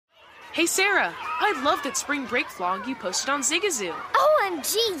Hey Sarah, I love that spring break vlog you posted on Zigazoo.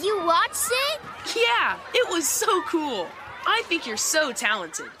 OMG, you watched it? Yeah, it was so cool. I think you're so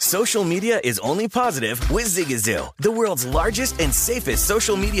talented. Social media is only positive with Zigazoo, the world's largest and safest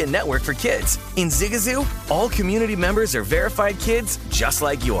social media network for kids. In Zigazoo, all community members are verified kids just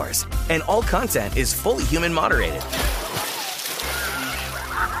like yours, and all content is fully human moderated.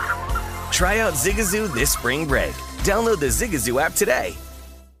 Try out Zigazoo this spring break. Download the Zigazoo app today.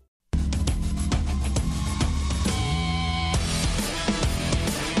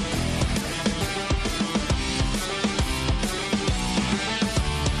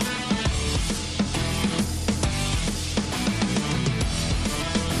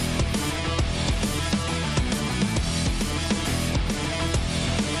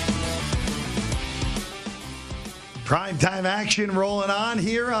 Primetime action rolling on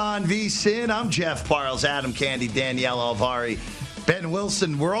here on VSiN. I'm Jeff Parles, Adam Candy, Danielle Alvari, Ben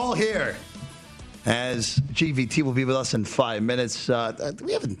Wilson. We're all here as GVT will be with us in 5 minutes.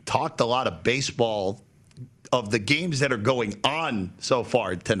 We haven't talked a lot of baseball of the games that are going on so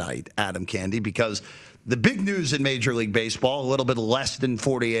far tonight, Adam Candy, because the big news in Major League Baseball, a little bit less than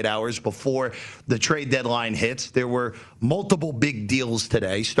 48 hours before the trade deadline hits, there were multiple big deals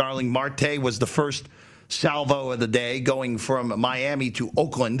today. Starling Marte was the first salvo of the day, going from Miami to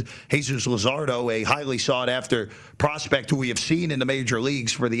Oakland. Jesus Luzardo, a highly sought-after prospect who we have seen in the major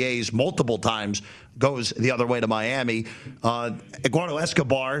leagues for the A's multiple times, goes the other way to Miami. Eduardo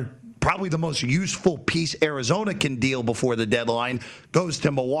Escobar, probably the most useful piece Arizona can deal before the deadline, goes to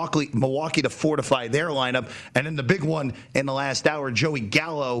Milwaukee to fortify their lineup. And then the big one in the last hour, Joey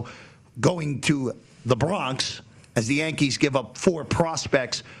Gallo going to the Bronx as the Yankees give up 4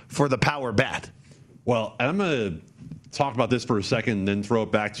 prospects for the power bat. Well, I'm going to talk about this for a second and then throw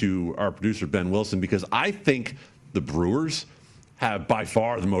it back to our producer, Ben Wilson, because I think the Brewers have by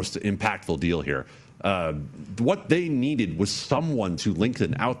far the most impactful deal here. What they needed was someone to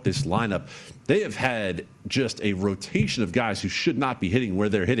lengthen out this lineup. They have had just a rotation of guys who should not be hitting where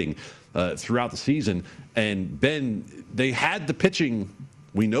they're hitting throughout the season. And, Ben, they had the pitching.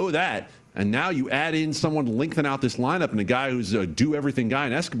 We know that. And now you add in someone to lengthen out this lineup, and a guy who's a do-everything guy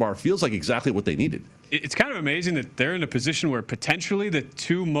in Escobar feels like exactly what they needed. It's kind of amazing that they're in a position where potentially the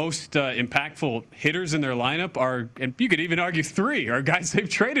 2 most impactful hitters in their lineup are, and you could even argue 3, are guys they've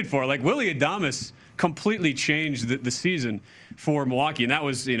traded for. Like Willy Adames completely changed the season for Milwaukee, and that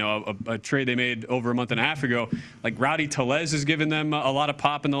was, a trade they made over a month and a half ago. Like Rowdy Tellez has given them a lot of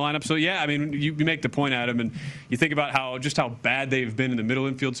pop in the lineup. So yeah, I mean, you make the point, Adam, and you think about how bad they've been in the middle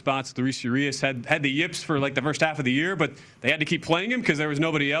infield spots. Luis Urias had the yips for like the first half of the year, but they had to keep playing him because there was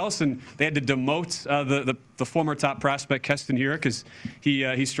nobody else, and they had to demote the former top prospect Keston Hiura because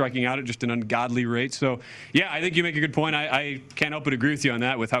he's striking out at just an ungodly rate. So yeah, I think you make a good point. I can't help but agree with you on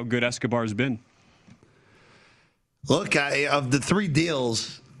that with how good Escobar's been. Look, of the 3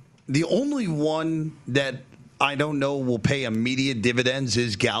 deals, the only one that I don't know will pay immediate dividends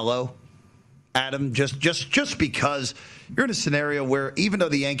is Gallo. Adam, just because you're in a scenario where even though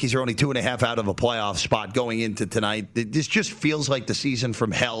the Yankees are only 2.5 out of a playoff spot going into tonight, this just feels like the season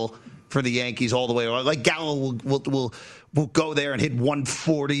from hell for the Yankees all the way. Like Gallo will go there and hit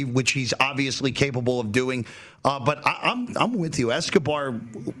 140, which he's obviously capable of doing. But I'm with you. Escobar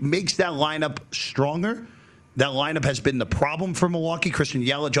makes that lineup stronger. That lineup has been the problem for Milwaukee. Christian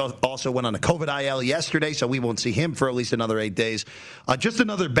Yelich also went on a COVID IL yesterday, so we won't see him for at least another 8 days. Just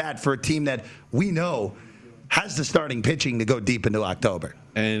another bat for a team that we know has the starting pitching to go deep into October.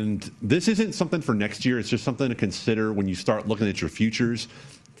 And this isn't something for next year. It's just something to consider when you start looking at your futures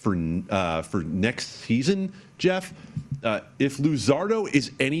for next season, Jeff. If Luzardo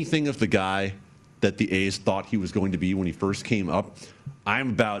is anything of the guy that the A's thought he was going to be when he first came up,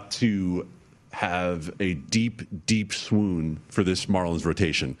 I'm about to have a deep, deep swoon for this Marlins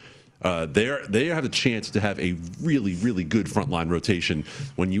rotation. They have a chance to have a really, really good frontline rotation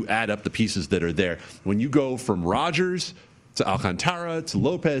when you add up the pieces that are there. When you go from Rogers to Alcantara to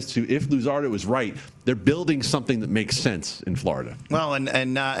Lopez to, if Luzardo is right, they're building something that makes sense in Florida. Well,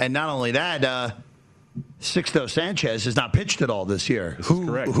 and not only that, Sixto Sanchez has not pitched at all this year. Who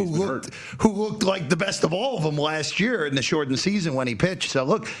looked like the best of all of them last year in the shortened season when he pitched. So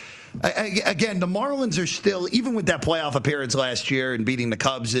look. Again, the Marlins are still, even with that playoff appearance last year and beating the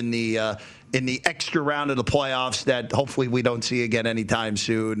Cubs in the extra round of the playoffs that hopefully we don't see again anytime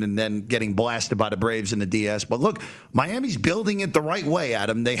soon, and then getting blasted by the Braves in the DS. But look, Miami's building it the right way,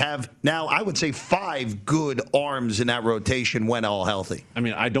 Adam. They have now, I would say, 5 good arms in that rotation when all healthy. I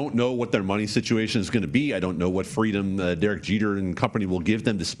mean, I don't know what their money situation is going to be. I don't know what freedom Derek Jeter and company will give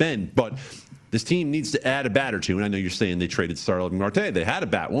them to spend, but this team needs to add a bat or two. And I know you're saying they traded Starling Marte. They had a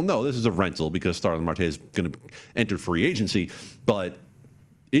bat. Well, no, this is a rental because Starling Marte is going to enter free agency. But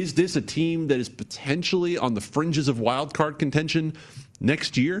is this a team that is potentially on the fringes of wild card contention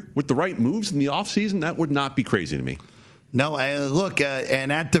next year with the right moves in the offseason? That would not be crazy to me. No, look,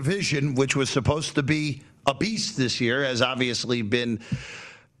 and that division, which was supposed to be a beast this year, has obviously been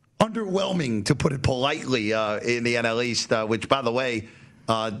underwhelming, to put it politely, in the NL East, which, by the way,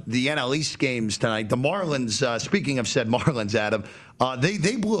 the NL East games tonight, the Marlins, speaking of said Marlins, Adam,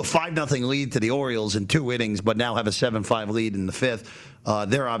 they blew a 5-0 lead to the Orioles in 2 innings, but now have a 7-5 lead in the 5th.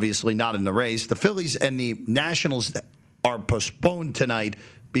 They're obviously not in the race. The Phillies and the Nationals are postponed tonight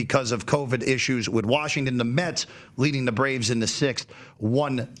because of COVID issues with Washington. The Mets leading the Braves in the 6th,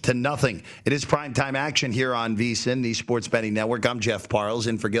 1-0. It is primetime action here on VSiN, the Sports Betting Network. I'm Jeff Parles,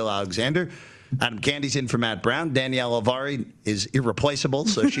 in for Gil Alexander. Adam Candy's in for Matt Brown. Danielle Alvari is irreplaceable,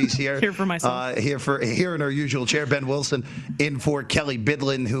 so she's here. Here for myself. Here in her usual chair. Ben Wilson in for Kelly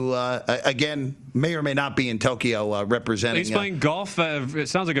Bidlin, who, again, may or may not be in Tokyo representing. He's playing golf. It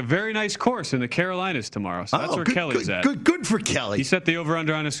sounds like a very nice course in the Carolinas tomorrow. So that's where Kelly's at. Good for Kelly. He set the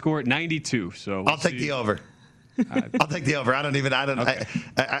over-under on his score at 92. So I'll take the over. I'll take the over. I don't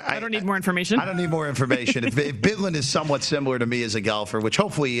need more information. I don't need more information. If Bidlin is somewhat similar to me as a golfer, which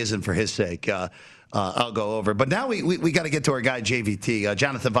hopefully he isn't for his sake, I'll go over. But now we got to get to our guy, JVT,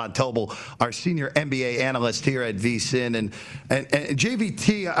 Jonathan Von Tobel, our senior NBA analyst here at VSiN. And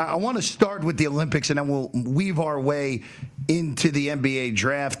JVT, I want to start with the Olympics, and then we'll weave our way into the NBA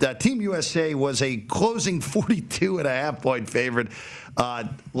draft. Team USA was a closing 42.5-point favorite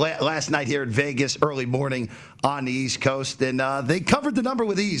last night here in Vegas, early morning on the East Coast. And they covered the number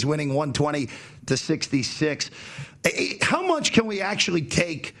with ease, winning 120-66. How much can we actually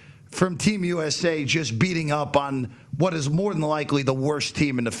take from Team USA just beating up on what is more than likely the worst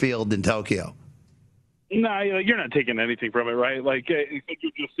team in the field in Tokyo? No, you're not taking anything from it, right? Like, I think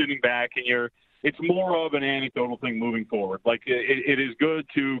you're just sitting back and it's more of an anecdotal thing moving forward. Like, it is good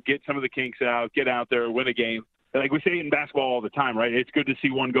to get some of the kinks out, get out there, win a game. Like we say in basketball all the time, right? It's good to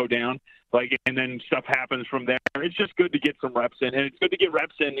see one go down, and then stuff happens from there. It's just good to get some reps in, and it's good to get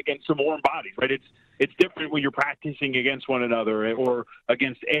reps in against some warm bodies, right? It's different when you're practicing against one another or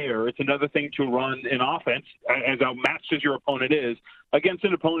against air. It's another thing to run an offense, as outmatched as your opponent is, against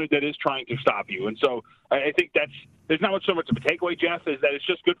an opponent that is trying to stop you. And so I think there's not so much of a takeaway, Jeff, is that it's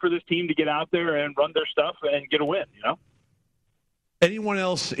just good for this team to get out there and run their stuff and get a win, Anyone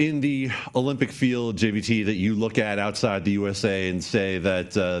else in the Olympic field, JVT, that you look at outside the USA and say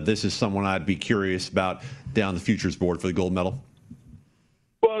that this is someone I'd be curious about down the futures board for the gold medal?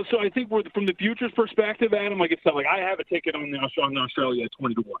 Well, so I think from the futures perspective, Adam, like I said, I have a ticket on Australia at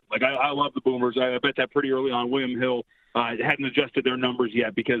 20-1. I love the Boomers. I bet that pretty early on. William Hill hadn't adjusted their numbers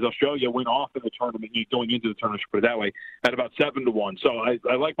yet because Australia went off in the tournament, going into the tournament, put it that way, at about 7-1. So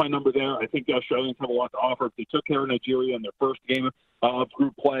I like my number there. I think the Australians have a lot to offer. They took care of Nigeria in their first game of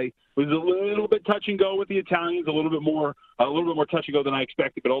group play. It was a little bit touch and go with the Italians, a little bit more touch and go than I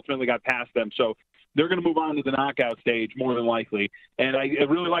expected, but ultimately got past them. So they're going to move on to the knockout stage more than likely. And I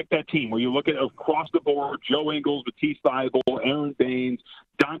really like that team where you look at across the board, Joe Ingles, Matisse Thybulle, Aaron Baines,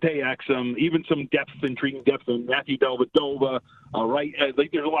 Dante Exum, even some intriguing depth in Matthew Dellavedova, right?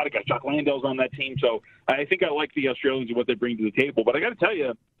 There's a lot of guys. Jock Landale's on that team. So I think I like the Australians and what they bring to the table. But I got to tell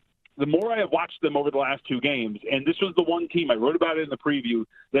you, the more I have watched them over the last 2 games, and this was the one team, I wrote about it in the preview,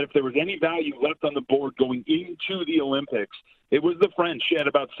 that if there was any value left on the board going into the Olympics, it was the French at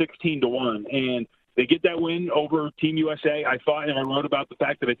about 16-1. And they get that win over Team USA. I thought, and I wrote about the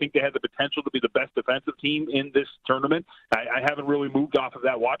fact that I think they had the potential to be the best defensive team in this tournament. I haven't really moved off of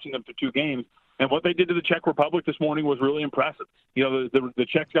that watching them for 2 games. And what they did to the Czech Republic this morning was really impressive. The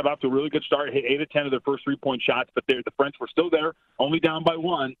Czechs got off to a really good start, hit 8 of 10 of their first 3-point shots, but the French were still there, only down by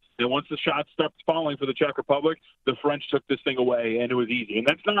 1. And once the shots stopped falling for the Czech Republic, the French took this thing away, and it was easy. And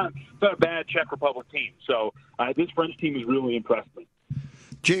that's not a bad Czech Republic team. So this French team has really impressed me.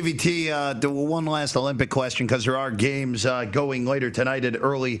 JVT, one last Olympic question, because there are games going later tonight and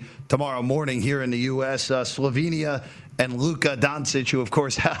early tomorrow morning here in the U.S. Slovenia and Luka Doncic, who, of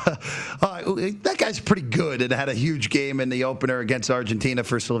course, that guy's pretty good and had a huge game in the opener against Argentina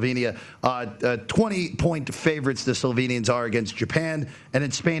for Slovenia. 20-point favorites the Slovenians are against Japan, and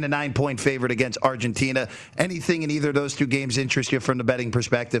in Spain, a 9-point favorite against Argentina. Anything in either of those 2 games interest you from the betting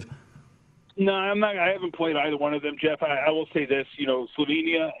perspective? No, I haven't played either one of them, Jeff. I will say this,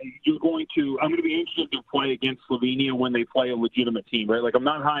 Slovenia, I'm going to be interested to play against Slovenia when they play a legitimate team, right? I'm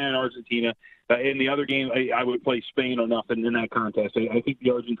not high on Argentina. In the other game, I would play Spain or nothing in that contest. I think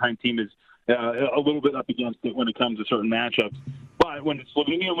the Argentine team is a little bit up against it when it comes to certain matchups. But when it's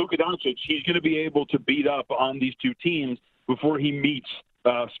Slovenia and Luka Doncic, he's going to be able to beat up on these two teams before he meets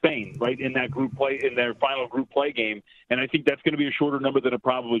Spain, right, in that group play, in their final group play game. And I think that's going to be a shorter number than it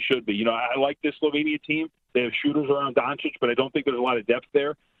probably should be. I like this Slovenia team. They have shooters around Doncic, but I don't think there's a lot of depth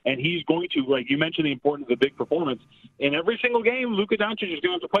there. And he's going to, like you mentioned, the importance of the big performance. In every single game, Luka Doncic is going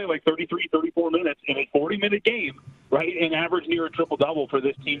to have to play like 33, 34 minutes in a 40-minute game, right, and average near a triple-double for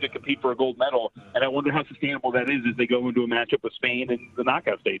this team to compete for a gold medal. And I wonder how sustainable that is as they go into a matchup with Spain in the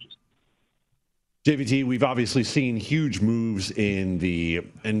knockout stages. JVT, we've obviously seen huge moves in the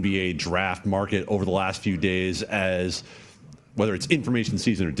NBA draft market over the last few days as whether it's information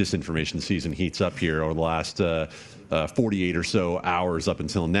season or disinformation season heats up here over the last 48 or so hours up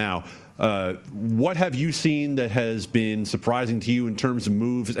until now. What have you seen that has been surprising to you in terms of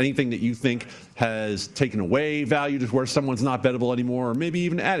moves? Anything that you think has taken away value to where someone's not bettable anymore, or maybe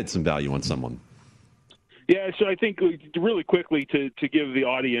even added some value on someone? Yeah, so I think really quickly to give the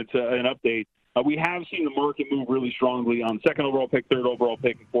audience an update, we have seen the market move really strongly on second overall pick, third overall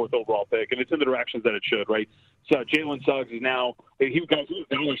pick, and fourth overall pick, and it's in the directions that it should, right? So Jalen Suggs is now he was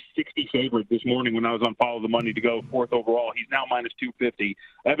 $1.60 favorite this morning when I was on Follow the Money to go fourth overall. He's now minus 250.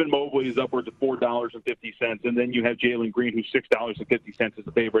 Evan Mobley is upwards of $4.50, and then you have Jalen Green, who's $6.50 as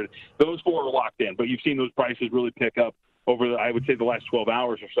the favorite. Those four are locked in, but you've seen those prices really pick up over, I would say, the last 12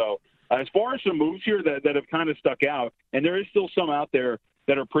 hours or so. As far as some moves here that have kind of stuck out, and there is still some out there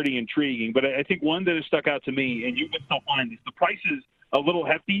that are pretty intriguing. But I think one that has stuck out to me, and you can still find this, the price is a little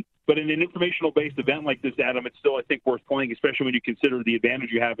hefty, but in an informational-based event like this, Adam, it's still, I think, worth playing, especially when you consider the advantage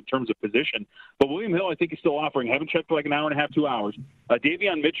you have in terms of position. But William Hill, I think, is still offering. I haven't checked for like an hour and a half, 2 hours.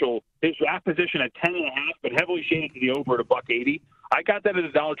 Davion Mitchell, his draft position at 10.5, but heavily shaded to the over at $1.80. I got that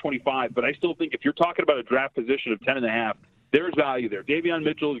at $1.25, but I still think if you're talking about a draft position of 10.5, there's value there. Davion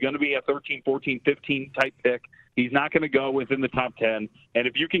Mitchell is going to be a 13, 14, 15 type pick. He's not going to go within the top 10. And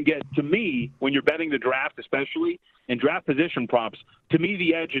if you can get, to me, when you're betting the draft especially, and draft position props, to me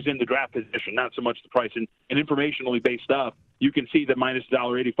the edge is in the draft position, not so much the price. And informationally based stuff, you can see that minus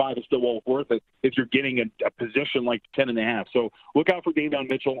 $1.85 is still well worth it if you're getting a position like 10.5. So look out for Davion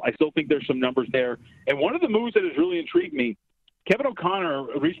Mitchell. I still think there's some numbers there. And one of the moves that has really intrigued me, Kevin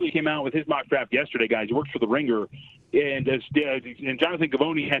O'Connor recently came out with his mock draft yesterday, guys. He works for The Ringer. And Jonathan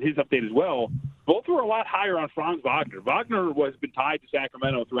Givony had his update as well. Both were a lot higher on Franz Wagner. Wagner has been tied to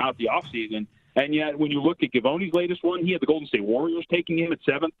Sacramento throughout the offseason. And yet, when you look at Givony's latest one, he had the Golden State Warriors taking him at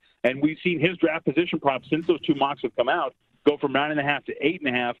 7th. And we've seen his draft position props since those two mocks have come out go from 9.5 to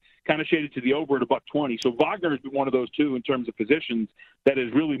 8.5, kind of shaded to the over at $1.20. So Wagner has been one of those two in terms of positions that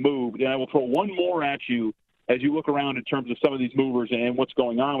has really moved. And I will throw one more at you as you look around in terms of some of these movers and what's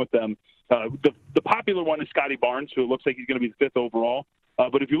going on with them. The popular one is Scotty Barnes, who looks like he's going to be the 5th overall.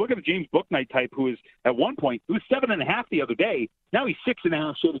 But if you look at the James Bouknight type, who is at one point, he was 7.5 the other day. Now he's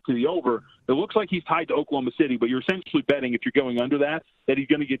 6.5 shaded to the over. It looks like he's tied to Oklahoma City, but you're essentially betting, if you're going under that he's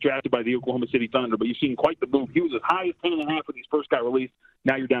going to get drafted by the Oklahoma City Thunder. But you've seen quite the move. He was as high as 10.5 when he first got released.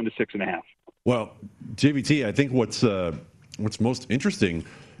 Now you're down to 6.5. Well, JVT, I think what's most interesting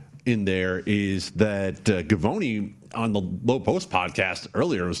in there is that Givony on the Low Post podcast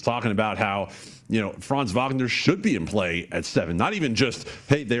earlier was talking about how, Franz Wagner should be in play at 7. Not even just,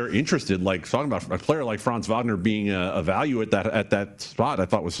 hey, they're interested, like talking about a player like Franz Wagner being a value at that spot. I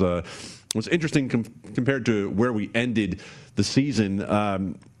thought was interesting compared to where we ended the season.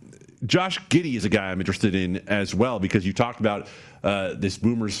 Josh Giddey is a guy I'm interested in as well, because you talked about this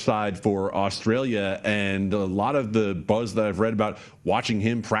Boomers side for Australia, and a lot of the buzz that I've read about watching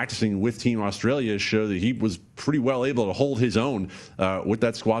him practicing with Team Australia show that he was pretty well able to hold his own with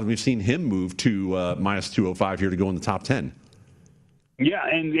that squad. We've seen him move to minus 205 here to go in the top 10. Yeah,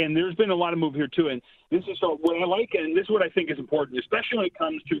 and there's been a lot of move here too. And this is what I like, and this is what I think is important, especially when it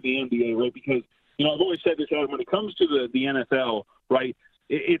comes to the NBA, right? Because I've always said this, Adam, when it comes to the NFL, right?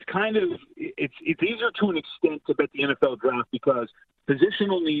 It's easier to an extent to bet the NFL draft because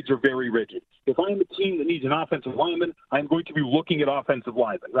positional needs are very rigid. If I am a team that needs an offensive lineman, I'm going to be looking at offensive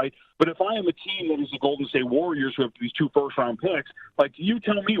linemen, right? But if I am a team that is the Golden State Warriors who have these 2 first-round picks, like, you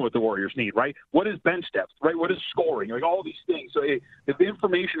tell me what the Warriors need, right? What is bench depth, right? What is scoring? Like, all these things. So the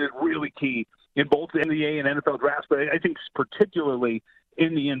information is really key in both the NBA and NFL drafts, but I think particularly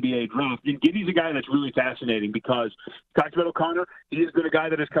in the NBA draft. And Giddey's a guy that's really fascinating because, talked about O'Connor, he has been a guy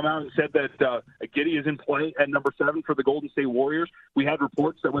that has come out and said that Giddey is in play at number 7 for the Golden State Warriors. We had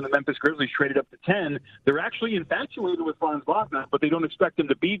reports that when the Memphis Grizzlies traded up to 10, they're actually infatuated with Franz Wagner, but they don't expect him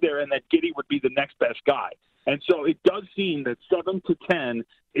to be there, and that Giddey would be the next best guy. And so it does seem that 7 to 10,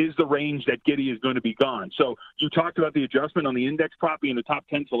 is the range that Giddey is going to be gone. So you talked about the adjustment on the index prop being the top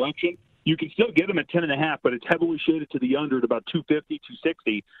 10 selection. You can still get him at 10.5, but it's heavily shaded to the under at about 250,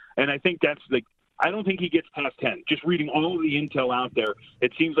 260. And I think that's I don't think he gets past 10. Just reading all of the intel out there,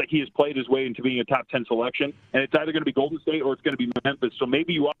 it seems like he has played his way into being a top 10 selection, and it's either going to be Golden State or it's going to be Memphis. So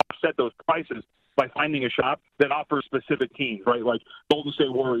maybe you offset those prices by finding a shop that offers specific teams, right? Like Golden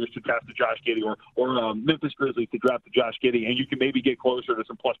State Warriors to draft the Josh Giddey or Memphis Grizzlies to draft the Josh Giddey, and you can maybe get closer to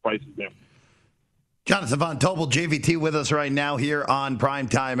some plus prices there. Jonathan Von Tobel, JVT, with us right now here on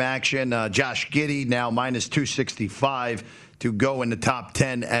Primetime Action. Josh Giddey now minus 265 to go in the top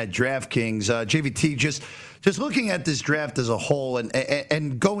 10 at DraftKings. JVT, just looking at this draft as a whole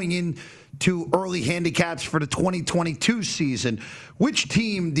and going into early handicaps for the 2022 season, which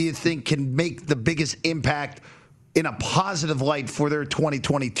team do you think can make the biggest impact in a positive light for their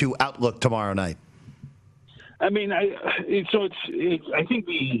 2022 outlook tomorrow night? I mean, I think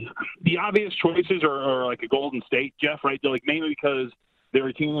the obvious choices are like a Golden State, Jeff, right? They're like mainly because they're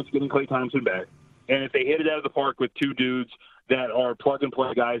a team that's getting Klay Thompson back, and if they hit it out of the park with two dudes that are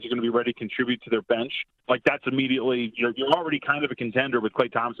plug-and-play guys who are going to be ready to contribute to their bench, like that's immediately you're already kind of a contender with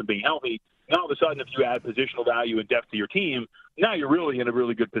Klay Thompson being healthy. And all of a sudden, if you add positional value and depth to your team, now you're really in a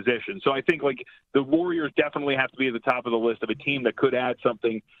really good position. So I think like the Warriors definitely have to be at the top of the list of a team that could add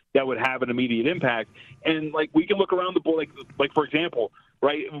something that would have an immediate impact. And like we can look around the board, like for example,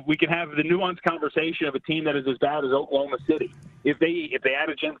 right? We can have the nuanced conversation of a team that is as bad as Oklahoma City. If they add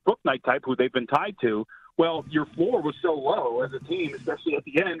a James Bouknight type who they've been tied to, well, your floor was so low as a team, especially at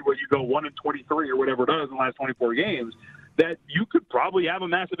the end where you go 1-23 or whatever it is in the last 24 games, that you could probably have a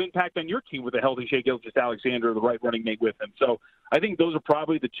massive impact on your team with a healthy Shai Gilgeous-Alexander, the right running mate with him. So I think those are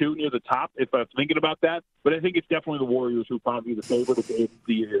probably the two near the top if I'm thinking about that. But I think it's definitely the Warriors who probably the favorite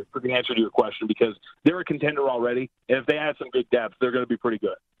for the answer to your question because they're a contender already. And if they add some good depth, they're going to be pretty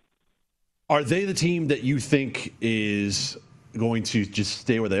good. Are they the team that you think is going to just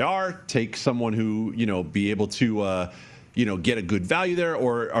stay where they are, take someone who, be able to, get a good value there?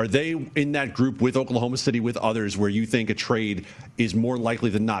 Or are they in that group with Oklahoma City, with others, where you think a trade is more likely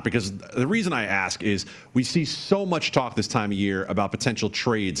than not? Because the reason I ask is we see so much talk this time of year about potential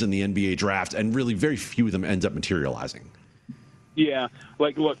trades in the NBA draft, and really very few of them ends up materializing. Yeah,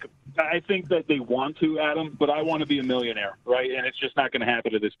 look, I think that they want to, Adam, but I want to be a millionaire, right? And it's just not going to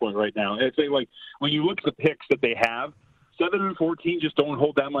happen at this point right now. It's like when you look at the picks that they have, 7 and 14 just don't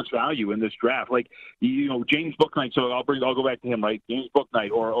hold that much value in this draft. Like, James Bouknight, so I'll go back to him, right? James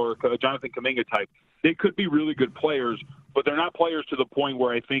Bouknight or Jonathan Kuminga type. They could be really good players, but they're not players to the point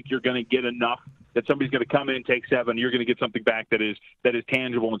where I think you're going to get enough that somebody's going to come in and take 7. You're going to get something back that is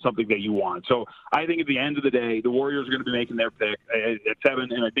tangible and something that you want. So I think at the end of the day, the Warriors are going to be making their pick at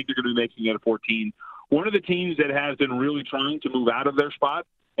 7, and I think they're going to be making it at 14. One of the teams that has been really trying to move out of their spot,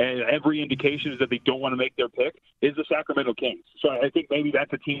 and every indication is that they don't want to make their pick, is the Sacramento Kings. So I think maybe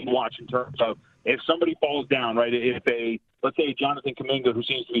that's a team to watch in terms of if somebody falls down, right, let's say Jonathan Kuminga, who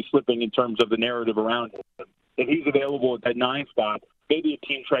seems to be slipping in terms of the narrative around him, if he's available at that 9 spot, maybe a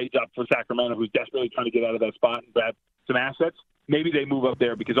team trades up for Sacramento who's desperately trying to get out of that spot and grab some assets. Maybe they move up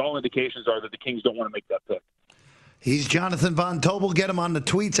there because all indications are that the Kings don't want to make that pick. He's Jonathan Von Tobel. Get him on the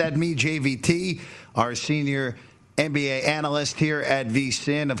tweets at MeJVT, our senior NBA analyst here at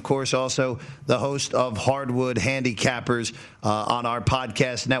VSiN. Of course, also the host of Hardwood Handicappers on our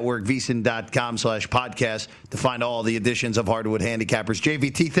podcast network, vsin.com/podcast, to find all the editions of Hardwood Handicappers.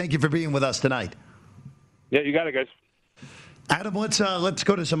 JVT, thank you for being with us tonight. Yeah, you got it, guys. Adam, let's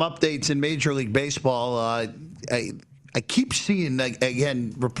go to some updates in Major League Baseball. I keep seeing,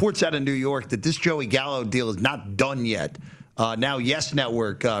 again, reports out of New York that this Joey Gallo deal is not done yet. Now, Yes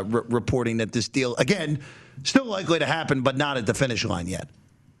Network reporting that this deal, again, still likely to happen, but not at the finish line yet.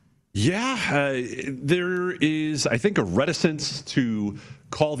 Yeah, there is, I think, a reticence to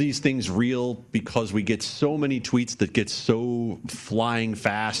call these things real because we get so many tweets that get so flying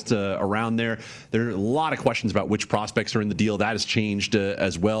fast around there. There are a lot of questions about which prospects are in the deal. That has changed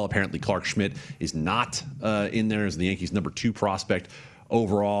as well. Apparently, Clark Schmidt is not in there as the Yankees' number 2 prospect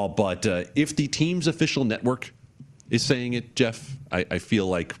overall. But if the team's official network is saying it, Jeff, I feel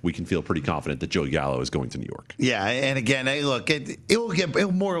like we can feel pretty confident that Joey Gallo is going to New York. Yeah, and again, hey, look,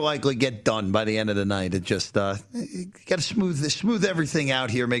 it'll more likely get done by the end of the night. It just got to smooth everything out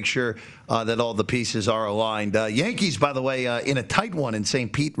here, make sure that all the pieces are aligned. Yankees, by the way, in a tight one in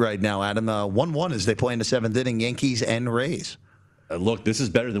St. Pete right now, Adam, 1-1 as they play in the 7th inning, Yankees and Rays. Look, this is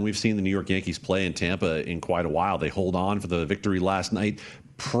better than we've seen the New York Yankees play in Tampa in quite a while. They hold on for the victory last night.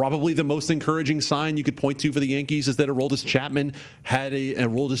 Probably the most encouraging sign you could point to for the Yankees is that Aroldis Chapman had a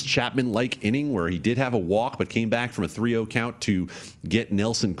Aroldis Chapman-like inning where he did have a walk but came back from a 3-0 count to get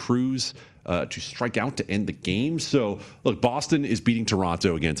Nelson Cruz to strike out to end the game. So, look, Boston is beating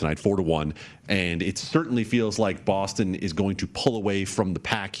Toronto again tonight, 4-1, and it certainly feels like Boston is going to pull away from the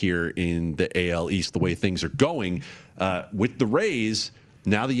pack here in the AL East the way things are going. With the Rays,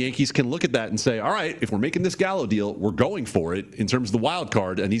 now the Yankees can look at that and say, all right, if we're making this Gallo deal, we're going for it in terms of the wild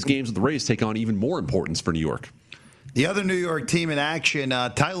card, and these games with the Rays take on even more importance for New York. The other New York team in action,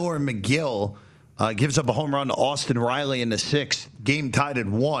 Tyler McGill gives up a home run to Austin Riley in the 6th. Game tied at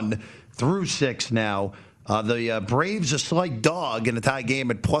 1 through 6 now. The Braves a slight dog in a tie game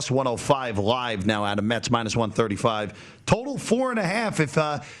at plus 105 live now out of Mets minus 135. Total 4.5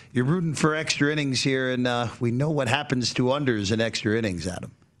 if you're rooting for extra innings here, and we know what happens to unders in extra innings,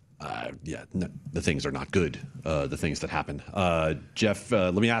 Adam. The things are not good, the things that happen. Jeff,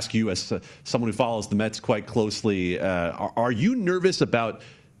 let me ask you, as someone who follows the Mets quite closely, are you nervous about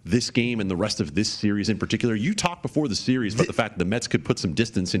this game and the rest of this series in particular? You talked before the series about the fact that the Mets could put some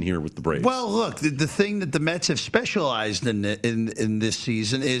distance in here with the Braves. Well, look, the thing that the Mets have specialized in this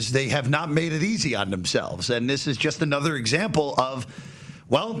season is they have not made it easy on themselves. And this is just another example of,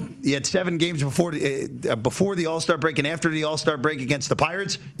 well, you had 7 games before the All-Star break, and after the All-Star break against the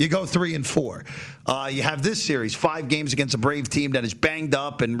Pirates, you go 3-4. You have this series, 5 games against a Brave team that is banged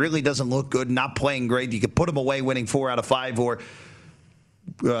up and really doesn't look good, not playing great. You could put them away winning 4 out of 5, or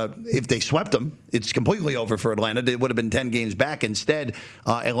if they swept them, it's completely over for Atlanta. It would have been 10 games back. Instead,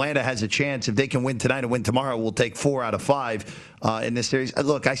 Atlanta has a chance. If they can win tonight and win tomorrow, we'll take 4 out of 5 in this series.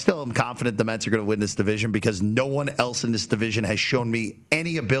 Look, I still am confident the Mets are going to win this division because no one else in this division has shown me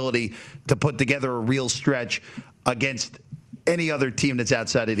any ability to put together a real stretch against any other team that's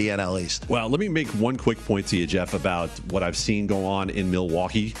outside of the NL East. Well, let me make one quick point to you, Jeff, about what I've seen go on in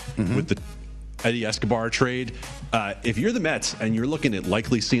Milwaukee with the Eddie Escobar trade. If you're the Mets and you're looking at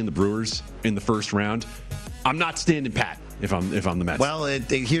likely seeing the Brewers in the first round, I'm not standing pat if I'm the Mets. Well,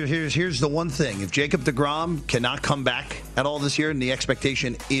 here's the one thing. If Jacob deGrom cannot come back at all this year, and the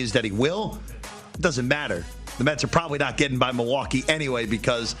expectation is that he will, it doesn't matter. The Mets are probably not getting by Milwaukee anyway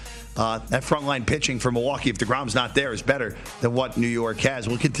because that frontline pitching for Milwaukee, if deGrom's not there, is better than what New York has.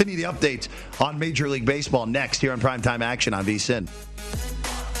 We'll continue the updates on Major League Baseball next here on Primetime Action on VSiN.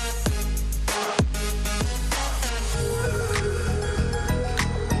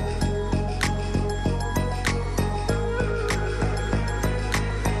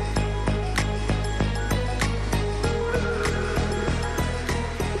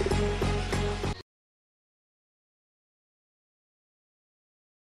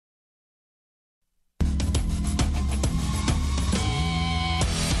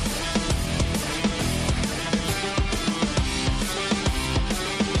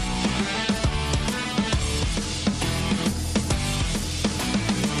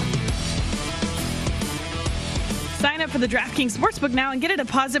 For the DraftKings Sportsbook now and get a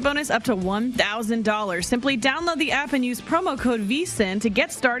deposit bonus up to $1,000. Simply download the app and use promo code VSiN to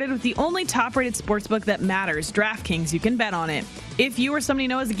get started with the only top-rated sportsbook that matters, DraftKings. You can bet on it. If you or somebody you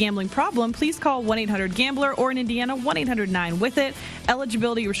know has a gambling problem, please call 1-800-GAMBLER or in Indiana, 1-800-9-WITH-IT.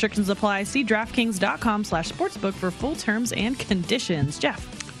 Eligibility restrictions apply. See DraftKings.com/sportsbook for full terms and conditions.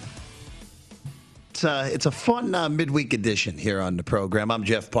 Jeff. It's a fun midweek edition here on the program. I'm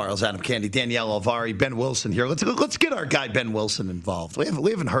Jeff Parles, Adam Candy, Danielle Alvari, Ben Wilson here. Let's get our guy Ben Wilson involved. We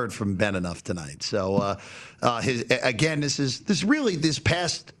haven't heard from Ben enough tonight. So this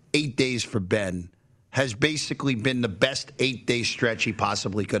past 8 days for Ben has basically been the best 8-day stretch he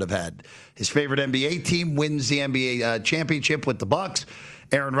possibly could have had. His favorite NBA team wins the NBA championship with the Bucks.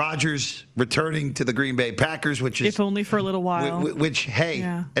 Aaron Rodgers returning to the Green Bay Packers, which is if only for a little while. That's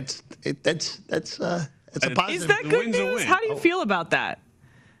a positive. Is that good news? How do you feel about that?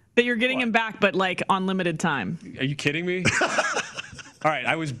 That you're getting him back, but like on limited time. Are you kidding me? All right,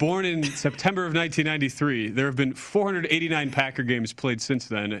 I was born in September of 1993. There have been 489 Packer games played since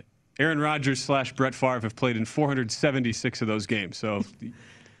then. Aaron Rodgers / Brett Favre have played in 476 of those games. So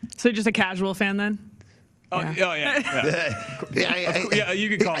just a casual fan then? Yeah, you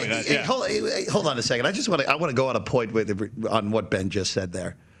can call me that. Yeah. Hold on a second. I want to go on a point on what Ben just said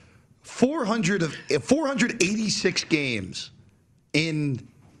there. 486 games in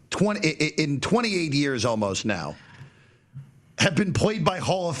 28 years almost now have been played by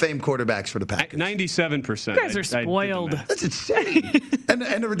Hall of Fame quarterbacks for the Packers. 97%. You guys are spoiled. That's insane.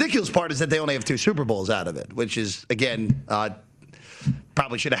 and the ridiculous part is that they only have 2 Super Bowls out of it, which is, again,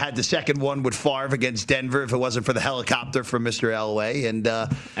 Probably should have had the second one with Favre against Denver if it wasn't for the helicopter from Mr. Elway.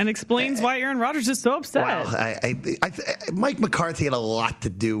 And explains why Aaron Rodgers is so upset. Well, Mike McCarthy had a lot to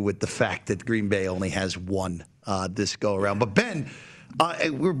do with the fact that Green Bay only has one this go-around. But, Ben,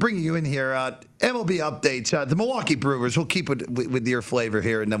 we're bringing you in here. MLB updates. The Milwaukee Brewers, we'll keep it with your flavor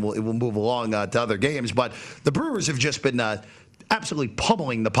here, and then we'll move along to other games. But the Brewers have just been absolutely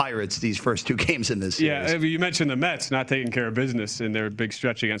pummeling the Pirates these first two games in this series. Yeah, you mentioned the Mets not taking care of business in their big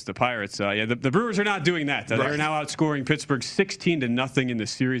stretch against the Pirates. The Brewers are not doing that. They're now outscoring Pittsburgh 16-0 in the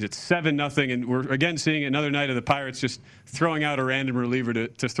series. It's 7-0, and we're again seeing another night of the Pirates just throwing out a random reliever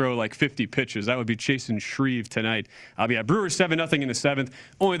to throw like 50 pitches. That would be Chasen Shreve tonight. Brewers 7-0 in the seventh.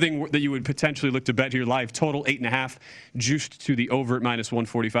 Only thing that you would potentially look to bet here live total 8.5, juiced to the over at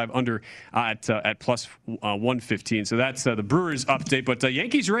 -145, under at plus 115. So that's the Brewers update. But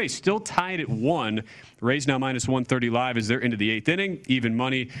Yankees Rays still tied at 1. Rays now -130 live as they're into the 8th inning. Even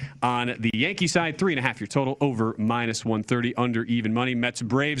money on the Yankee side, 3.5 your total, over -130, under even money. Mets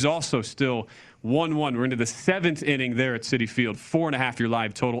Braves also still 1-1. We're into the 7th inning there at Citi Field. 4.5 your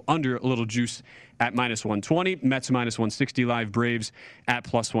live total, under a little juice at -120. Mets -160 live. Braves at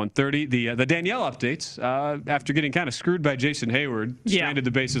 +130. The Danielle updates after getting kind of screwed by Jason Hayward. Stranded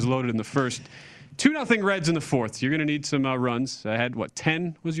the bases loaded in the first. 2-0 Reds in the fourth. You're going to need some runs. I had,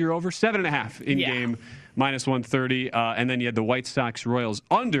 10 was your over? 7.5 in-game, -130. And then you had the White Sox Royals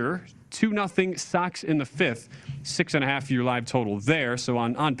under. 2-0 Sox in the fifth. 6.5 your live total there. So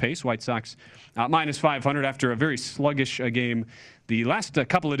on pace, White Sox -500 after a very sluggish game the last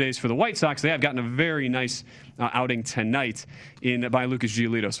couple of days for the White Sox. They have gotten a very nice outing tonight by Lucas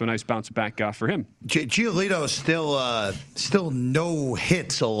Giolito. So a nice bounce back for him. Giolito still no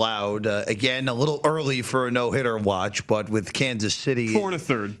hits allowed. Again, a little early for a no-hitter watch, but with Kansas City. 4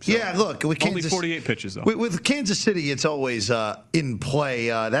 1/3. So yeah, look. With only 48 pitches, though. With Kansas City, it's always in play.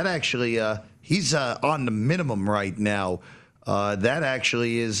 That actually, he's on the minimum right now. That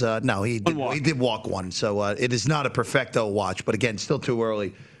actually is he did walk one, so it is not a perfecto watch. But again, still too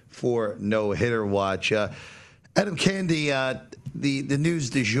early for no-hitter watch. Adam Candy, the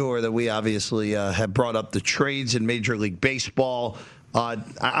news du jour that we obviously have brought up, the trades in Major League Baseball.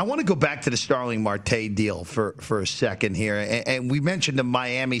 I want to go back to the Starling Marte deal for a second here. And we mentioned the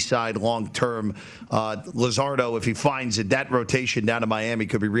Miami side long-term. Luzardo, if he finds it, that rotation down to Miami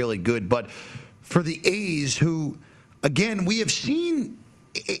could be really good. But for the A's, who, again, we have seen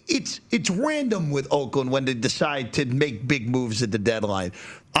it's random with Oakland when they decide to make big moves at the deadline.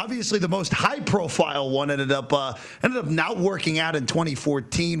 Obviously, the most high-profile one ended up not working out in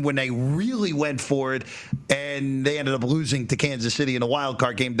 2014 when they really went for it, and they ended up losing to Kansas City in a wild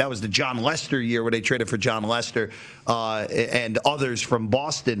card game. That was the John Lester year where they traded for John Lester and others from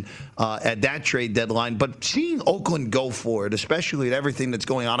Boston at that trade deadline. But seeing Oakland go for it, especially with everything that's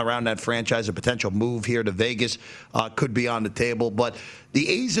going on around that franchise, a potential move here to Vegas could be on the table. But the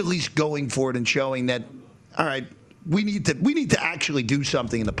A's at least going for it and showing that, all right, we need to actually do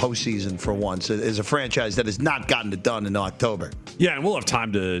something in the postseason for once as a franchise that has not gotten it done in October. Yeah, and we'll have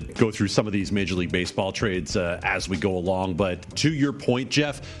time to go through some of these Major League Baseball trades as we go along. But to your point,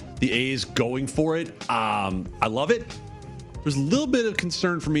 Jeff, the A's going for it. I love it. There's a little bit of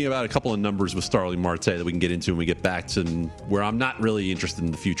concern for me about a couple of numbers with Starling Marte that we can get into when we get back to where I'm not really interested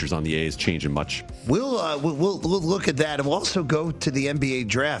in the futures on the A's changing much. We'll look at that, and we'll also go to the NBA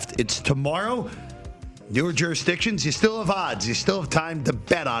draft. It's tomorrow. Newer jurisdictions, you still have odds. You still have time to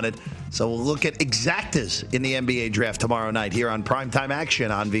bet on it. So we'll look at exactas in the NBA draft tomorrow night here on Primetime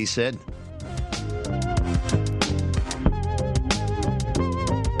Action on VSiN.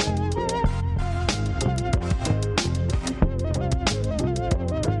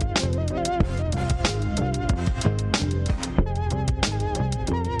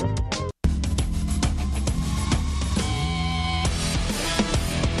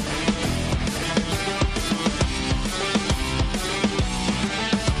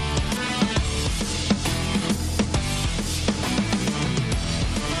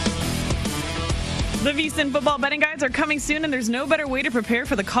 The VSiN football betting guides are coming soon, and there's no better way to prepare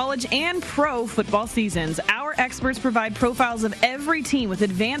for the college and pro football seasons. Our experts provide profiles of every team with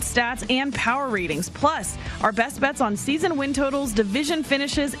advanced stats and power ratings, plus our best bets on season win totals, division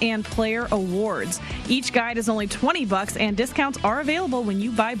finishes, and player awards. Each guide is only $20, and discounts are available when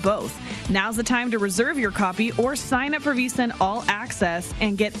you buy both. Now's the time to reserve your copy or sign up for VSiN All Access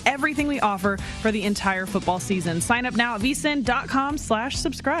and get everything we offer for the entire football season. Sign up now at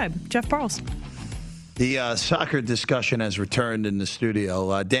vsin.com/subscribe. Jeff Parles. The soccer discussion has returned in the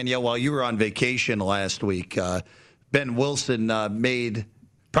studio. Danielle, while you were on vacation last week, Ben Wilson made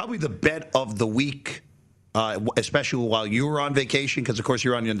probably the bet of the week especially while you were on vacation, because, of course,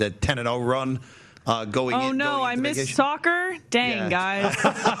 you're on the 10-0 run going in. Oh, no, I missed vacation. Soccer? Dang, guys.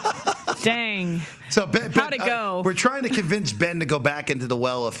 Dang. So Ben, How'd it go? We're trying to convince Ben to go back into the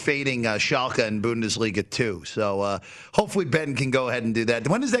well of fading Schalke in Bundesliga 2. So hopefully Ben can go ahead and do that.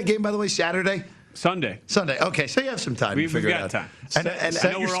 When is that game, by the way? Saturday? Sunday. Okay, so you have some time to We've figure it got out. time. And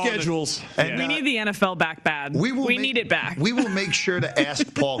Set your schedules. And, We need the NFL back bad. We need it back. We will make sure to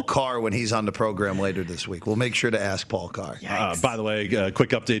ask Paul Carr when he's on the program later this week. We'll make sure to ask Paul Carr. By the way,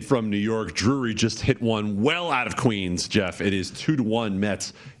 quick update from New York. Drury just hit one well out of Queens, Jeff. It is 2-1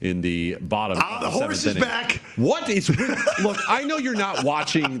 Mets in the bottom. The horse is back. What is... Look, I know you're not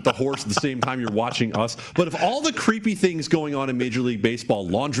watching the horse at the same time you're watching us, but of all the creepy things going on in Major League Baseball,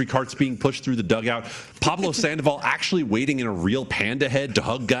 laundry carts being pushed through the dugout, Pablo Sandoval actually waiting in a real panda head to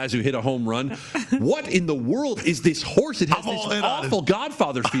hug guys who hit a home run. What in the world is this horse? It has this awful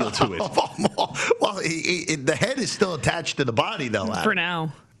Godfather feel to it. Well, the head is still attached to the body, though. Adam. For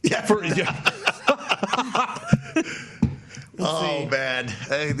now. Yeah. Oh, man.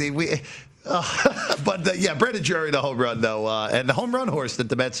 But Brandon Drury, the home run, though, and the home run horse that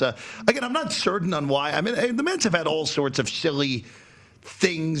the Mets, again, I'm not certain on why. I mean, the Mets have had all sorts of silly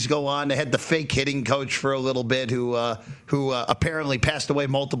things go on. They had the fake hitting coach for a little bit who apparently passed away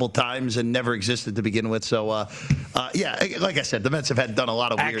multiple times and never existed to begin with. So, like I said, the Mets have done a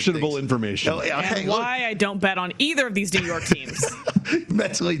lot of weird actionable things. information. And why I don't bet on either of these New York teams.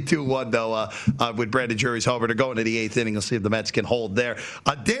 Mets lead 2-1, though, with Brandon Drury's homer. They're going to the 8th inning. We'll see if the Mets can hold there.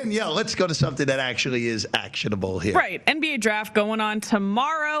 Danielle, let's go to something that actually is actionable here. Right. NBA draft going on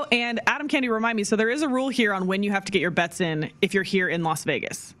tomorrow. And Adam Candy, remind me, so there is a rule here on when you have to get your bets in if you're here in Las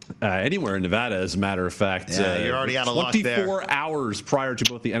Vegas. Anywhere in Nevada, as a matter of fact. Yeah, you're already out of luck there. 24 hours prior to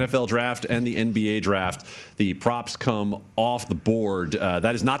both the NFL draft and the NBA draft, the props come off the board.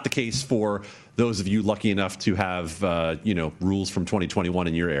 That is not the case for those of you lucky enough to have, rules from 2021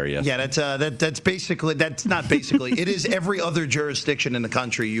 in your area. Yeah, that's not basically. It is every other jurisdiction in the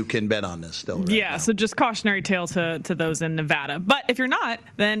country you can bet on this still. Now. So just cautionary tale to those in Nevada. But if you're not,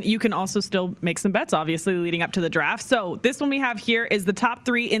 then you can also still make some bets, obviously, leading up to the draft. So this one we have here is the top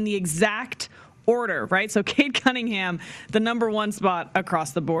 3 in the exact order, right? So Cade Cunningham, the number 1 spot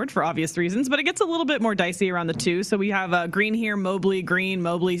across the board for obvious reasons, but it gets a little bit more dicey around the 2. So we have Green here, Mobley, Green,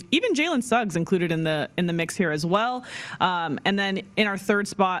 Mobley, even Jalen Suggs included in the mix here as well. And then in our 3rd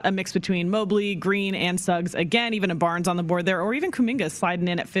spot, a mix between Mobley, Green, and Suggs. Again, even a Barnes on the board there, or even Kuminga sliding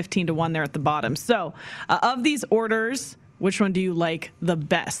in at 15-1 there at the bottom. So of these orders, which one do you like the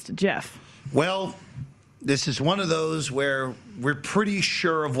best, Jeff? Well, this is one of those where we're pretty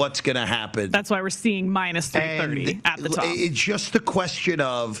sure of what's going to happen. That's why we're seeing minus 330 at the top. It's just a question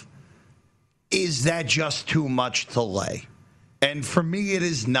of, is that just too much to lay? And for me, it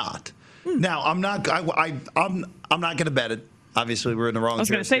is not. Now, I'm not going to bet it. Obviously, we're in the wrong. I was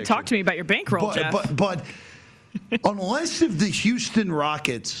going to say, talk to me about your bankroll, Jeff. But unless if the Houston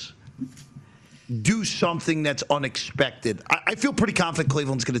Rockets do something that's unexpected, I feel pretty confident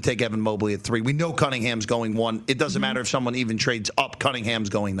Cleveland's going to take Evan Mobley at 3. We know Cunningham's going 1. It doesn't matter if someone even trades up. Cunningham's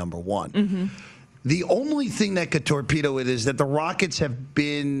going number 1. The only thing that could torpedo it is that the Rockets have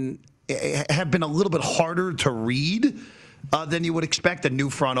been a little bit harder to read than you would expect. A new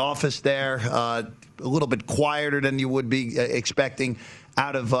front office there, a little bit quieter than you would be expecting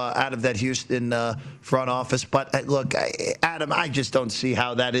out of that Houston front office. But look, Adam, I just don't see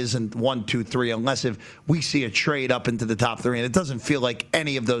how that isn't 1, 2, 3, unless if we see a trade up into the top 3. And it doesn't feel like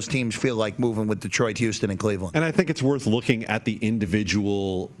any of those teams feel like moving with Detroit, Houston, and Cleveland. And I think it's worth looking at the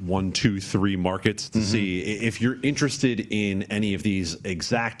individual 1, 2, 3 markets to see if you're interested in any of these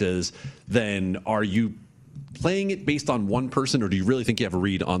exactas. Then are you playing it based on one person, or do you really think you have a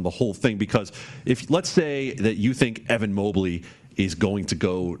read on the whole thing? Because if, let's say that you think Evan Mobley is going to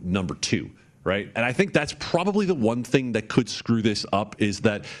go number 2, right? And I think that's probably the one thing that could screw this up, is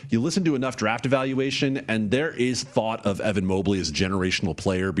that you listen to enough draft evaluation and there is thought of Evan Mobley as a generational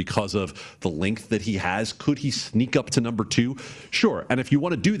player because of the length that he has. Could he sneak up to number 2? Sure. And if you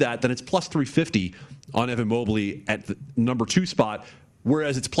want to do that, then it's plus 350 on Evan Mobley at the number 2 spot,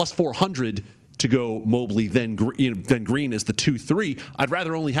 whereas it's plus 400 to go Mobley, then Green as the 2-3. I'd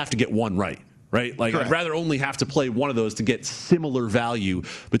rather only have to get one right. Like, correct. I'd rather only have to play one of those to get similar value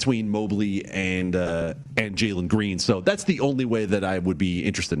between Mobley and Jalen Green. So that's the only way that I would be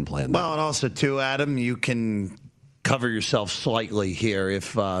interested in playing that. Well, and also, too, Adam, you can cover yourself slightly here.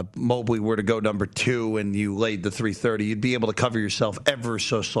 If Mobley were to go number 2 and you laid the 330, you'd be able to cover yourself ever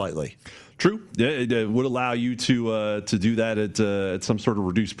so slightly. True. Yeah, it would allow you to do that at some sort of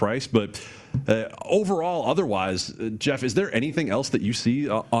reduced price. But overall, otherwise, Jeff, is there anything else that you see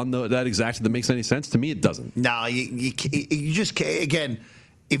on that exact that makes any sense? To me, it doesn't. No, you just can't. Again,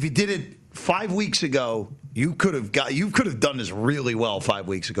 if you did it 5 weeks ago, you could have done this really well 5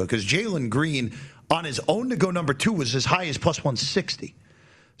 weeks ago, because Jalen Green on his own to go number 2 was as high as plus 160.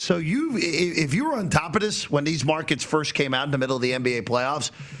 So if you were on top of this when these markets first came out in the middle of the NBA playoffs,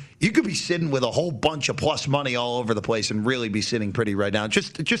 you could be sitting with a whole bunch of plus money all over the place and really be sitting pretty right now.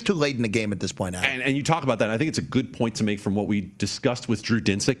 Just too late in the game at this point. And you talk about that. I think it's a good point to make from what we discussed with Drew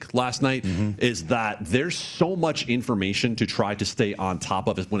Dinsick last night, is that there's so much information to try to stay on top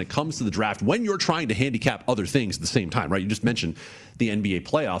of it when it comes to the draft, when you're trying to handicap other things at the same time, right? You just mentioned the NBA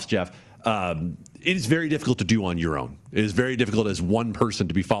playoffs, Jeff. It is very difficult to do on your own. It is very difficult as one person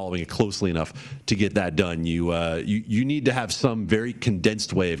to be following it closely enough to get that done. You need to have some very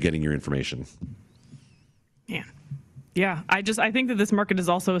condensed way of getting your information. Yeah. I think that this market is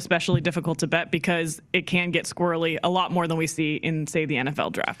also especially difficult to bet because it can get squirrely a lot more than we see in, say, the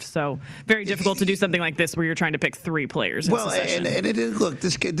NFL draft. So very difficult to do something like this where you're trying to pick 3 players. Well, and it is, look,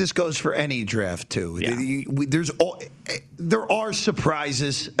 this goes for any draft too. Yeah. There are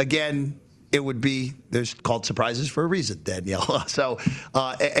surprises. Again, there's called surprises for a reason, Danielle. So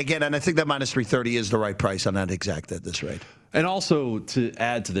again, and I think that minus 330 is the right price on that exact at this rate. And also to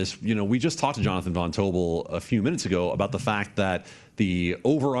add to this, we just talked to Jonathan Von Tobel a few minutes ago about the fact that the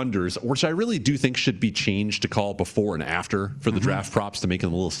over-unders, which I really do think should be changed to call before and after for the draft props to make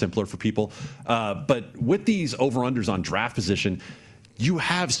them a little simpler for people. But with these over-unders on draft position, you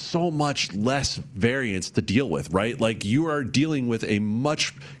have so much less variance to deal with, right? Like, you are dealing with a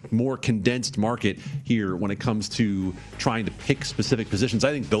much more condensed market here when it comes to trying to pick specific positions.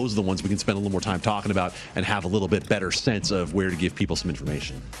 I think those are the ones we can spend a little more time talking about and have a little bit better sense of where to give people some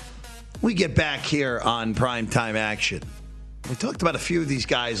information. We get back here on Primetime Action. We talked about a few of these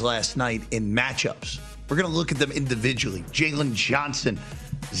guys last night in matchups. We're going to look at them individually. Jalen Johnson,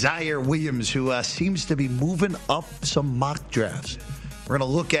 Zaire Williams, who seems to be moving up some mock drafts. We're going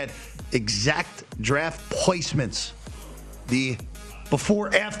to look at exact draft placements, the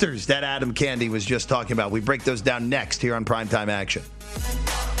before-afters that Adam Candy was just talking about. We break those down next here on Primetime Action.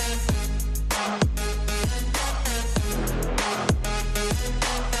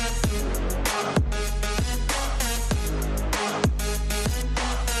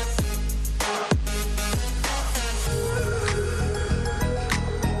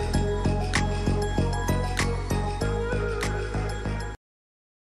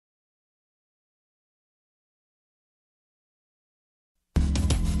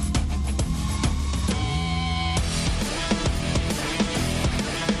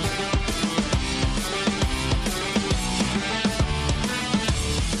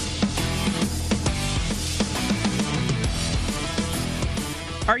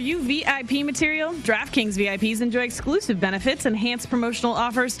 Are you VIP material? DraftKings VIPs enjoy exclusive benefits, enhanced promotional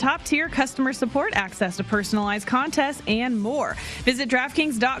offers, top-tier customer support, access to personalized contests, and more. Visit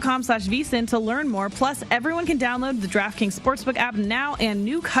DraftKings.com/vsin to learn more. Plus, everyone can download the DraftKings Sportsbook app now, and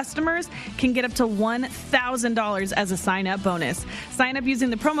new customers can get up to $1,000 as a sign-up bonus. Sign up using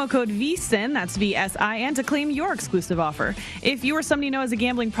the promo code VSIN, that's VSIN, to claim your exclusive offer. If you or somebody you know has a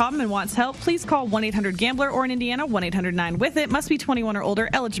gambling problem and wants help, please call 1-800-GAMBLER or in Indiana, 1-800-9-WITH-IT. Must be 21 or older.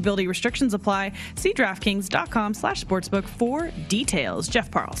 Eligibility restrictions apply. See DraftKings.com/sportsbook for details. Jeff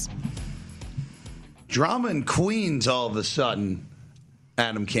Parles. Drama in Queens all of a sudden,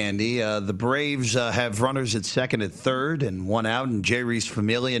 Adam Candy. The Braves have runners at second and third and one out, and Jay Reese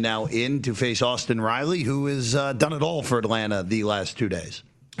Familia now in to face Austin Riley, who has done it all for Atlanta the last 2 days.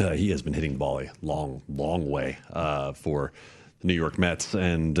 He has been hitting the ball a long, long way for the New York Mets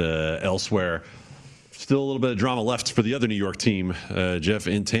and elsewhere. Still a little bit of drama left for the other New York team, Jeff,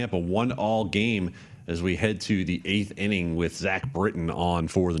 in Tampa. 1-all game as we head to the 8th inning with Zach Britton on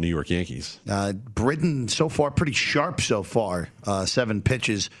for the New York Yankees. Britton so far pretty sharp so far. 6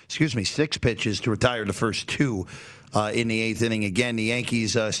 pitches to retire the first 2 in the 8th inning. Again, the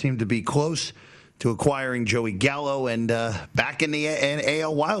Yankees seem to be close to acquiring Joey Gallo and back in the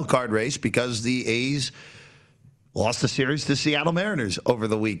AL wildcard race because the A's lost the series to Seattle Mariners over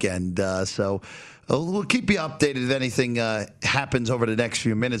the weekend. So we'll keep you updated if anything happens over the next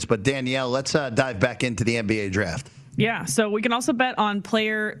few minutes. But, Danielle, let's dive back into the NBA draft. Yeah, so we can also bet on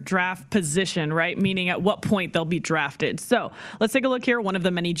player draft position, right? Meaning at what point they'll be drafted. So let's take a look here. One of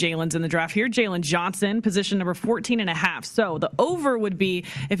the many Jalen's in the draft here, Jalen Johnson, position number 14.5. So the over would be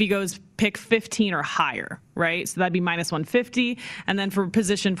if he goes pick 15 or higher, right? So that'd be minus 150. And then for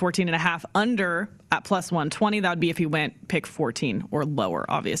position 14.5 under at plus 120, that would be if he went pick 14 or lower,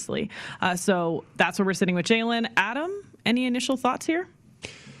 obviously. So that's where we're sitting with Jalen. Adam, any initial thoughts here?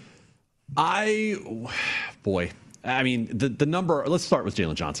 I mean, the number, let's start with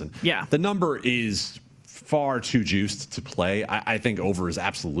Jalen Johnson. Yeah. The number is far too juiced to play. I think over is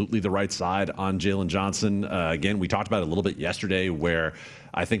absolutely the right side on Jalen Johnson. Again, we talked about it a little bit yesterday where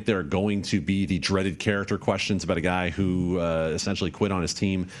I think there are going to be the dreaded character questions about a guy who essentially quit on his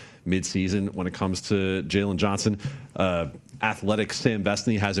team midseason when it comes to Jalen Johnson. Athletic Sam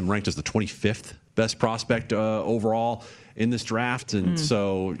Vestny has him ranked as the 25th best prospect overall in this draft. And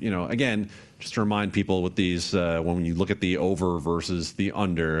so, again, just to remind people with these, when you look at the over versus the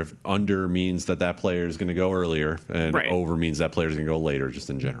under, if under means that player is going to go earlier, and over means that player is going to go later, just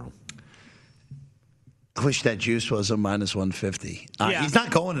in general. I wish that juice was a minus 150. Yeah. He's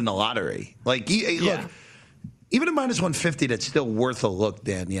not going in the lottery. Look, even a minus 150, that's still worth a look,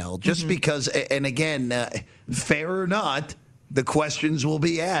 Danielle, just because, and again, fair or not, the questions will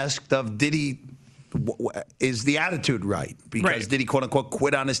be asked of is the attitude right? Because did he quote unquote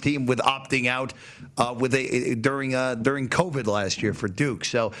quit on his team with opting out during COVID last year for Duke?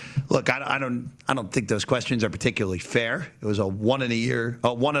 So look, I don't think those questions are particularly fair. It was a 1 in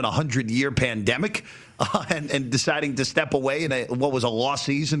 100 year pandemic, and deciding to step away in what was a lost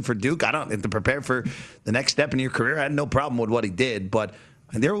season for Duke. To prepare for the next step in your career, I had no problem with what he did, but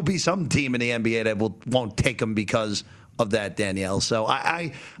there will be some team in the NBA that won't take him because of that, Danielle. So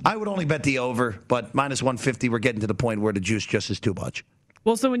I would only bet the over, but minus 150, we're getting to the point where the juice just is too much.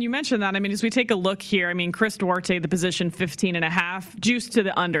 Well, so when you mentioned that, as we take a look here, Chris Duarte, the position 15.5, juiced to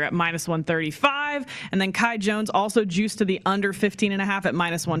the under at minus 135. And then Kai Jones also juiced to the under 15.5 at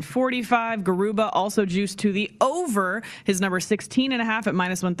minus 145. Garuba also juiced to the over, his number 16.5 at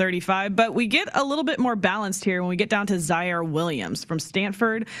minus 135. But we get a little bit more balanced here when we get down to Zaire Williams from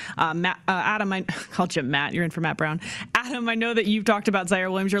Stanford. Adam, I called you Matt. You're in for Matt Brown. Adam, I know that you've talked about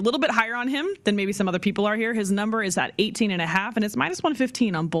Zaire Williams. You're a little bit higher on him than maybe some other people are here. His number is at 18.5, and it's minus 150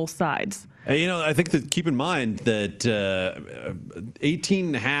 on both sides. I think that keep in mind that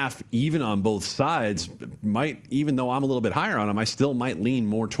 18.5 even on both sides might, even though I'm a little bit higher on him, I still might lean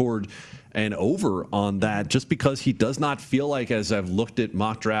more toward an over on that, just because he does not feel like, as I've looked at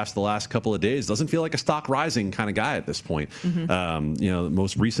mock drafts the last couple of days, doesn't feel like a stock rising kind of guy at this point. The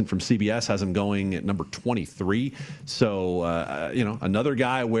most recent from CBS has him going at number 23. So, another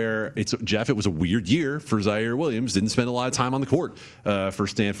guy where it was a weird year for Zaire Williams. Didn't spend a lot of time on the court for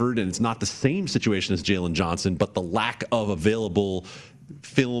Stanford, and it's not the same situation as Jalen Johnson, but the lack of available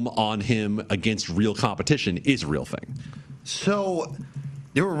film on him against real competition is a real thing. So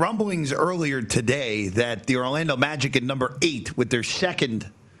there were rumblings earlier today that the Orlando Magic at number 8 with their second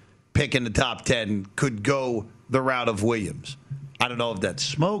pick in the top 10 could go the route of Williams. I don't know if that's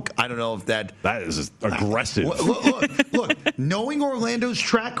smoke. I don't know if that is aggressive. Look, knowing Orlando's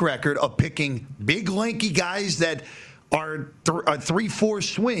track record of picking big, lanky guys that are 3-4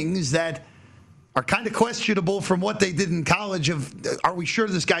 swings that are kind of questionable from what they did in college. Are we sure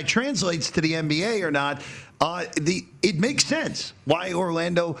this guy translates to the NBA or not? It makes sense why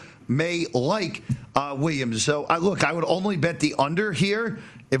Orlando may like Williams. So I would only bet the under here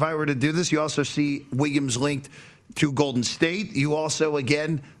if I were to do this. You also see Williams linked to Golden State. You also,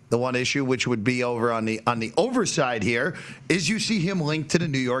 again, the one issue which would be over on the overside here is you see him linked to the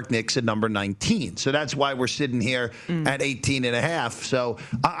New York Knicks at number 19. So that's why we're sitting here at 18.5. So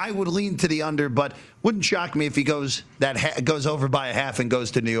I would lean to the under, but wouldn't shock me if he goes over by a half and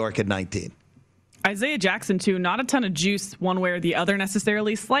goes to New York at 19. Isaiah Jackson, too, not a ton of juice one way or the other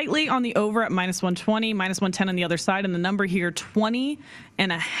necessarily. Slightly on the over at minus 120, minus 110 on the other side. And the number here,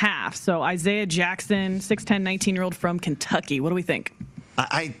 20.5. So Isaiah Jackson, 6'10", 19-year-old from Kentucky. What do we think?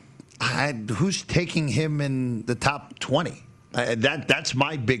 Who's taking him in the top 20? That's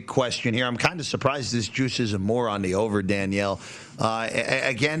my big question here. I'm kind of surprised this juice isn't more on the over, Danielle.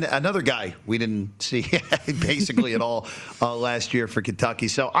 Again, another guy we didn't see basically at all last year for Kentucky.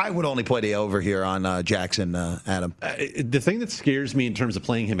 So I would only play the over here on Jackson, Adam. The thing that scares me in terms of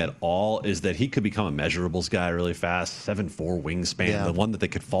playing him at all is that he could become a measurables guy really fast, 7'4" wingspan, the one that they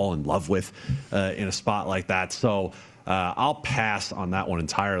could fall in love with in a spot like that. So I'll pass on that one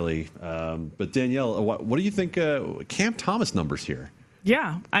entirely. But Danielle, what do you think Cam Thomas numbers here?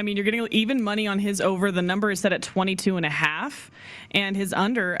 Yeah, I mean, you're getting even money on his over. The number is set at 22.5, and his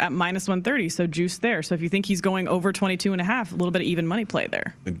under at -130. So juice there. So if you think he's going over 22.5, a little bit of even money play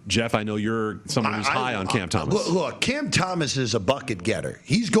there. Jeff, I know you're someone who's high on Cam Thomas. Look, Cam Thomas is a bucket getter.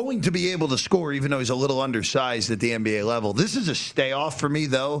 He's going to be able to score, even though he's a little undersized at the NBA level. This is a stay off for me,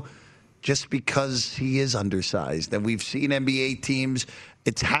 though, just because he is undersized. And we've seen NBA teams.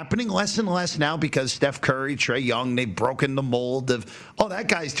 It's happening less and less now because Steph Curry, Trae Young, they've broken the mold of, that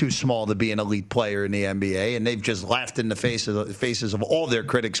guy's too small to be an elite player in the NBA, and they've just laughed in the faces of all their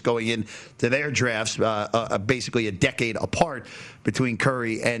critics going into their drafts, basically a decade apart between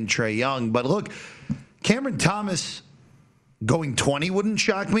Curry and Trae Young. But look, Cameron Thomas going 20 wouldn't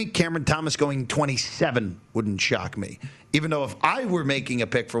shock me. Cameron Thomas going 27 wouldn't shock me. Even though if I were making a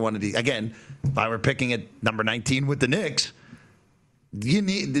pick for one of these, again, if I were picking at number 19 with the Knicks, the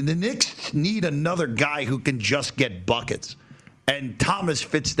Knicks need another guy who can just get buckets, and Thomas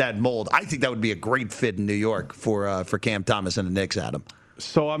fits that mold. I think that would be a great fit in New York for Cam Thomas and the Knicks, Adam.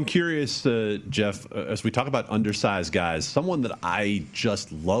 So I'm curious, Jeff, as we talk about undersized guys, someone that I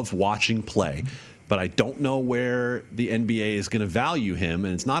just love watching play, but I don't know where the NBA is going to value him,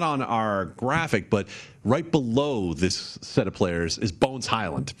 and it's not on our graphic, but right below this set of players is Bones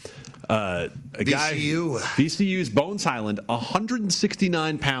Highland. VCU's Bones Highland,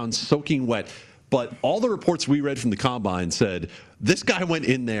 169 pounds soaking wet. But all the reports we read from the Combine said this guy went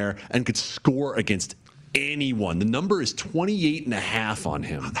in there and could score against anyone. The number is 28.5 on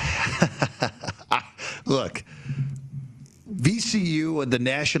him. Look, VCU and the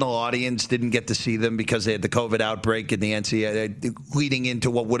national audience didn't get to see them because they had the COVID outbreak in the NCAA, leading into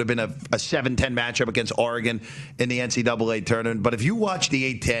what would have been a 7-10 matchup against Oregon in the NCAA tournament. But if you watch the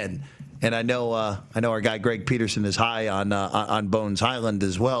A-10, and I know our guy Greg Peterson is high on Bones Highland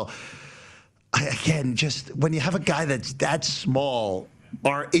as well. Again, just when you have a guy that's that small,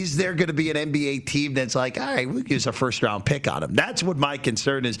 or is there going to be an NBA team that's like, all right, we'll use a first-round pick on him? That's what my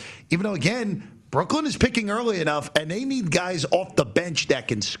concern is. Even though, again, Brooklyn is picking early enough, and they need guys off the bench that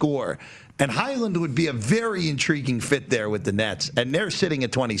can score. And Highland would be a very intriguing fit there with the Nets. And they're sitting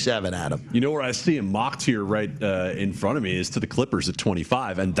at 27, Adam. You know where I see him mocked here right in front of me is to the Clippers at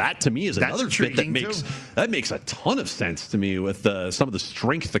 25. And that, to me, is another fit that makes a ton of sense to me with some of the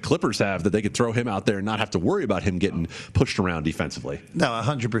strength the Clippers have, that they could throw him out there and not have to worry about him getting pushed around defensively. No,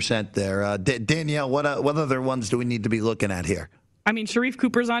 100% there. Danielle, what other ones do we need to be looking at here? I mean, Sharif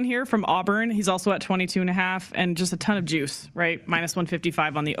Cooper's on here from Auburn. He's also at 22.5, and just a ton of juice, right?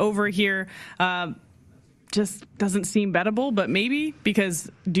 -155 on the over here. Just doesn't seem bettable, but maybe,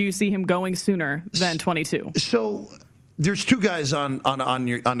 because do you see him going sooner than 22? So there's two guys on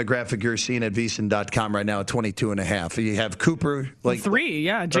the graphic you're seeing at vsin.com right now at 22.5. You have Cooper, three,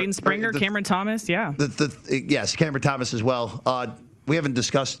 yeah. Jaden Springer, Cameron Thomas, yeah. Yes, Cameron Thomas as well. We haven't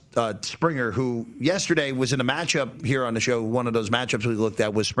discussed Springer, who yesterday was in a matchup here on the show. One of those matchups we looked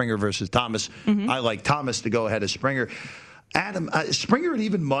at was Springer versus Thomas. Mm-hmm. I like Thomas to go ahead of Springer. Adam, Springer at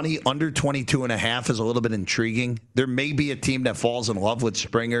even money under 22.5 is a little bit intriguing. There may be a team that falls in love with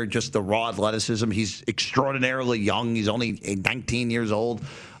Springer, just the raw athleticism. He's extraordinarily young. He's only 19 years old.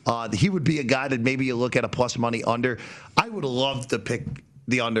 He would be a guy that maybe you look at a plus money under. I would love to pick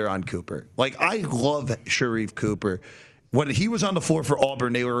the under on Cooper. I love Sharif Cooper. When he was on the floor for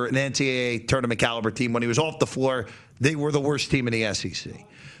Auburn, they were an NCAA tournament caliber team. When he was off the floor, they were the worst team in the SEC.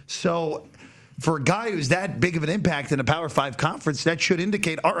 So for a guy who's that big of an impact in a Power 5 conference, that should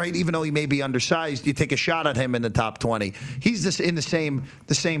indicate, all right, even though he may be undersized, you take a shot at him in the top 20. He's just in the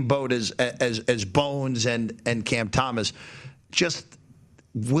same boat as Bones and Cam Thomas. Just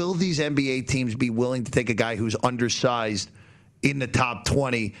will these NBA teams be willing to take a guy who's undersized in the top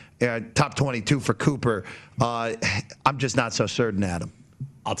 20, top 22 for Cooper? I'm just not so certain, Adam.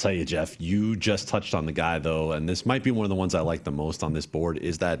 I'll tell you, Jeff, you just touched on the guy, though, and this might be one of the ones I like the most on this board,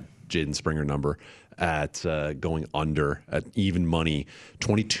 is that Jaden Springer number at going under at even money,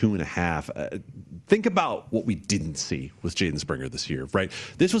 22.5. Think about what we didn't see with Jaden Springer this year, right?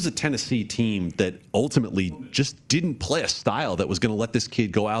 This was a Tennessee team that ultimately just didn't play a style that was going to let this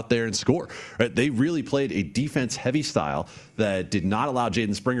kid go out there and score, right? They really played a defense-heavy style that did not allow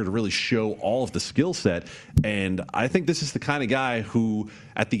Jaden Springer to really show all of the skill set. And I think this is the kind of guy who,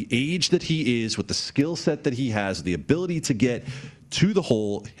 at the age that he is, with the skill set that he has, the ability to get to the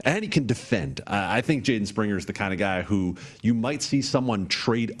hole, and he can defend. I think Jaden Springer is the kind of guy who you might see someone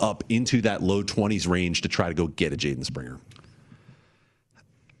trade up into that low 20s range to try to go get a Jaden Springer.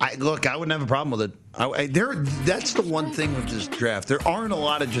 I wouldn't have a problem with it. That's the one thing with this draft. There aren't a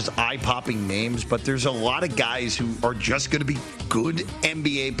lot of just eye-popping names, but there's a lot of guys who are just going to be good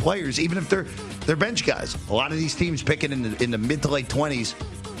NBA players, even if they're bench guys. A lot of these teams picking in the mid to late 20s,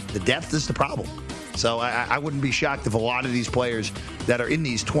 the depth is the problem. So I wouldn't be shocked if a lot of these players that are in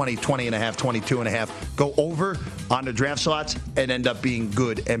these 20 and a half, 22 and a half go over on the draft slots and end up being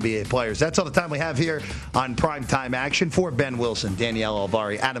good NBA players. That's all the time we have here on Primetime Action. For Ben Wilson, Danielle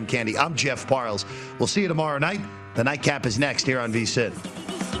Alvari, Adam Candy, I'm Jeff Parles. We'll see you tomorrow night. The Nightcap is next here on VSiN.